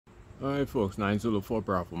Alright folks, 9 Zulu 4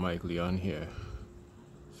 Bravo Mike Leon here.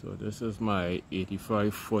 So this is my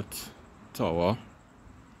 85-foot tower.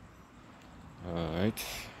 Alright.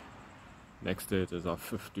 Next to it is a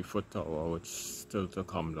 50-foot tower which still to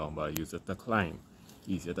come down, but I use it to climb.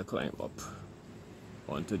 Easier to climb up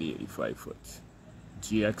onto the 85-foot.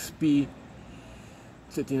 GXP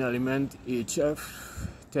 13 element HF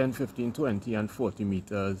 10, 15, 20 and 40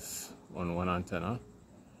 meters on one antenna.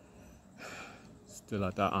 Still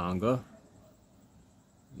at that angle.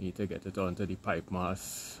 Need to get it onto the pipe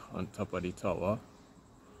mast on top of the tower.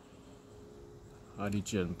 Add the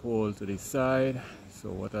gin pole to the side. So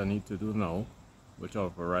what I need to do now, which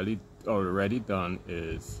I've already done,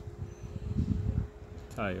 is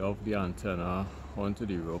tie off the antenna onto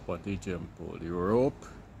the rope on the gin pole. The rope,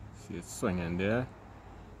 see it's swinging there,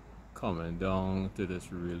 coming down to this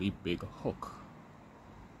really big hook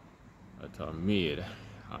that I made,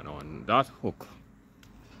 and on that hook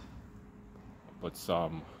put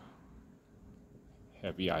some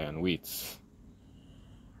heavy iron weights.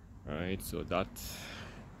 Right, so that,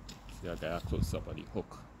 see, I got a close up of the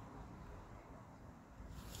hook.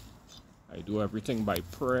 I do everything by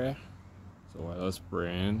prayer. So while I was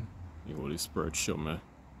praying, the Holy Spirit showed me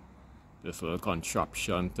this little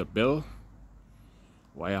contraption to build.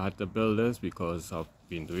 Why I had to build this? Because I've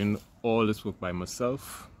been doing all this work by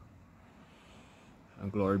myself,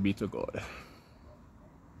 and glory be to God.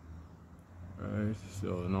 Alright,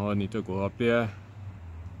 so now I need to go up there.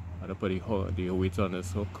 I have to put the weights on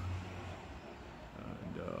this hook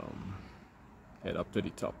and head up to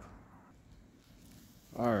the top.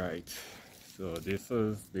 Alright, so this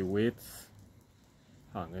is the weights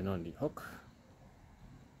hanging on the hook.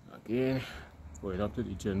 Again, going up to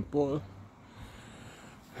the gin pole.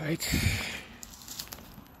 Alright,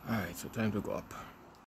 so time to go up.